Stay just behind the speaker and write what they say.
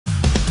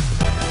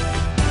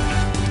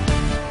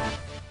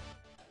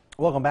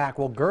Welcome back.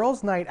 Well,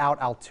 Girls Night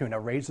Out Altoona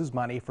raises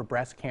money for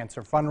breast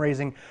cancer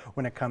fundraising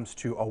when it comes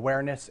to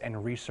awareness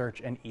and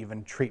research and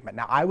even treatment.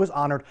 Now, I was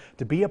honored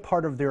to be a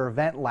part of their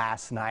event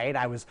last night.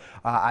 I was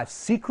a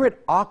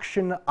secret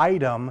auction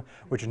item,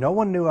 which no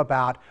one knew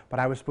about, but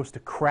I was supposed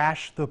to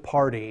crash the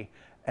party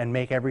and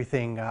make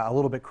everything a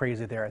little bit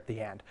crazy there at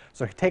the end.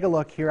 So take a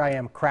look. Here I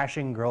am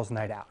crashing Girls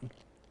Night Out.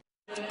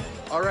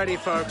 Alrighty,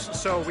 folks,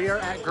 so we are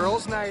at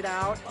Girls Night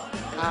Out,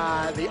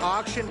 the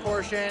auction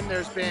portion.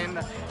 There's been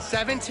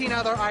 17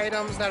 other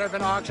items that have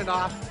been auctioned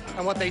off,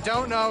 and what they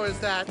don't know is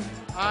that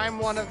I'm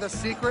one of the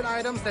secret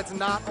items that's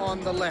not on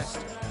the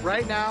list.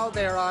 Right now,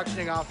 they are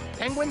auctioning off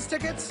Penguins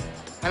tickets,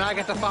 and I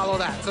get to follow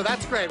that, so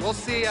that's great. We'll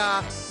see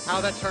how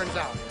that turns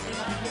out.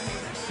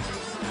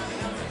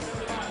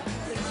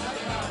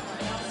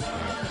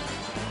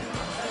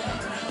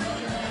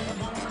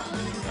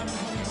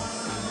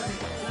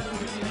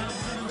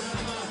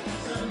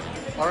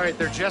 All right,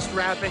 they're just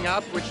wrapping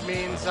up, which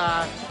means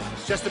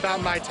it's just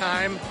about my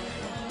time.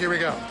 Here we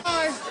go.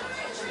 Hi.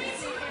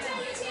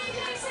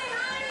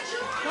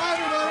 Hi,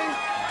 everybody.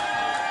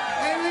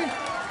 Amy.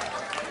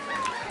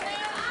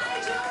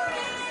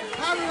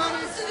 Hi,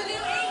 everybody. To the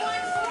new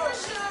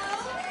 814 show.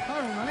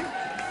 Hi, everybody.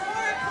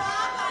 4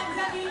 o'clock on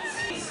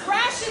WT.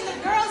 Crashing the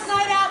Girls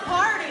Night Out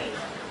party.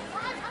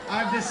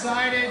 I've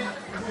decided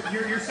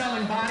you're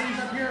selling bodies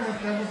up here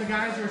with the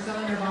guys who are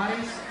selling their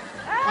bodies.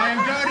 I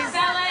am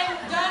Selling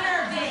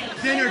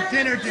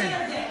dinner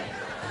date.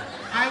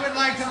 I would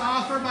like to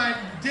offer my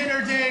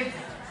dinner date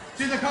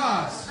to the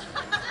cause.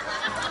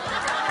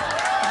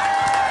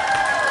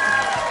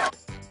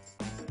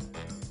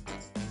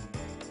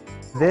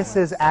 This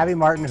is Abby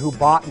Martin, who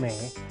bought me,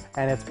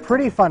 and it's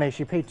pretty funny.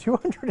 She paid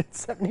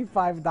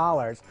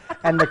 $275,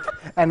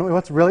 and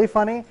what's really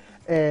funny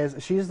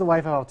is she's the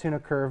wife of Altoona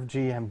Curve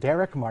GM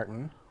Derek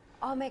Martin.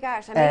 Oh my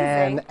gosh,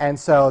 amazing. And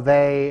so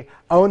they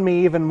own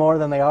me even more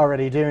than they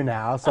already do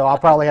now. So I'll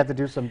probably have to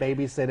do some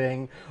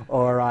babysitting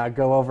or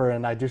go over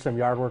and do some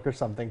yard work or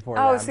something for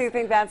them. Oh, so you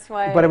think that's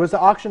why? But it was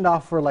auctioned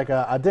off for like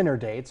a dinner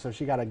date. So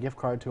she got a gift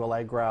card to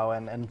Allegro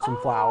and some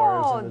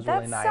flowers. And it was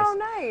really nice. That's so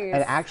nice.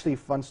 And actually,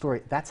 fun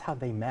story, that's how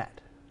they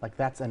met. Like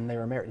and they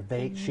were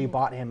married. She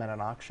bought him at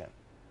an auction.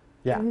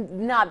 Yeah.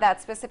 Not that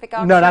specific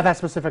auction? No, not that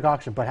specific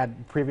auction, but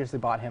had previously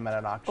bought him at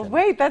an auction.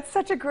 Wait, that's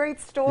such a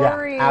great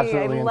story. Yeah,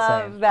 absolutely I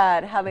love insane.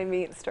 that, how they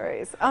meet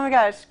stories. Oh my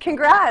gosh,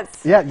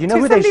 congrats. Yeah, you know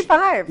who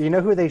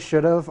they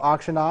should have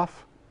auctioned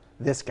off?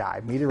 This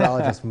guy,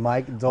 meteorologist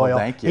Mike Doyle. Well,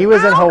 thank you. He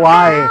was in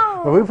Hawaii,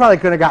 wow. but we probably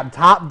could have gotten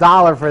top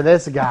dollar for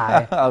this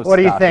guy. Oh, what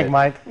do you stop think, it.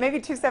 Mike?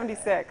 Maybe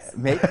 276.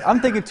 I'm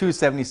thinking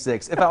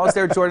 276. If I was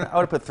there, Jordan, I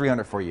would have put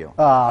 300 for you.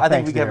 Oh, I think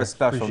thanks, we could have a dear.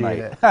 special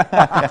Appreciate night.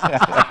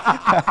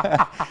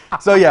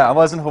 So yeah, I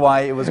was in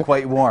Hawaii. It was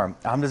quite warm.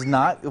 I'm just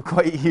not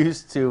quite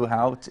used to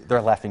how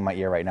they're laughing in my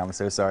ear right now. I'm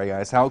so sorry,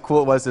 guys. How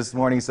cool it was this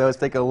morning. So let's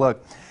take a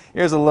look.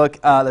 Here's a look.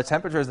 The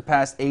temperatures the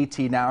past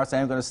 18 hours.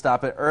 I'm going to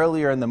stop it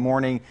earlier in the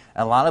morning.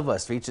 A lot of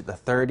us reached the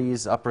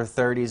 30s, upper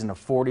 30s, and the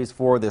 40s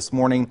for this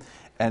morning.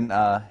 And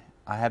I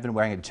have been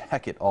wearing a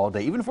jacket all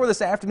day. Even for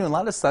this afternoon, a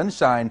lot of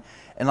sunshine.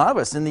 And a lot of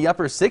us in the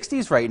upper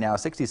 60s right now.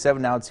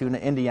 67 now, Altoona,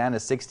 Indiana,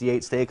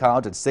 68, State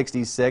College at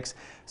 66.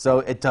 So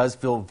it does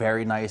feel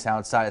very nice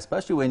outside,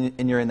 especially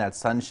when you're in that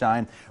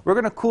sunshine. We're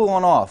going to cool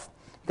on off.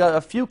 Got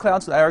a few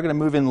clouds that are going to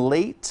move in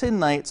late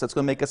tonight, so it's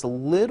going to make us a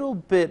little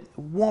bit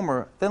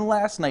warmer than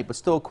last night, but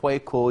still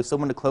quite cool. You still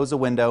want to close the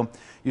window.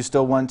 You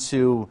still want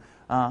to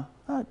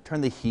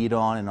turn the heat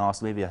on and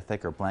also maybe a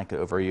thicker blanket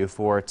over you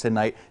for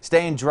tonight.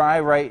 Staying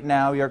dry right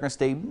now. You're going to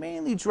stay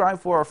mainly dry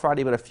for our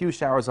Friday, but a few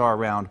showers are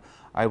around.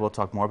 I will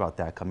talk more about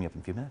that coming up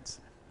in a few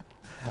minutes.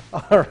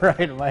 All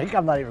right, Mike,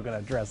 I'm not even going to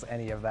address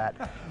any of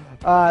that.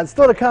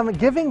 Still to come,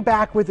 giving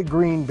back with the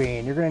green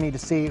bean. You're going to need to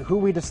see who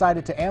we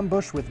decided to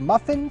ambush with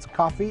muffins,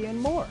 coffee, and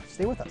more.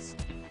 Stay with us.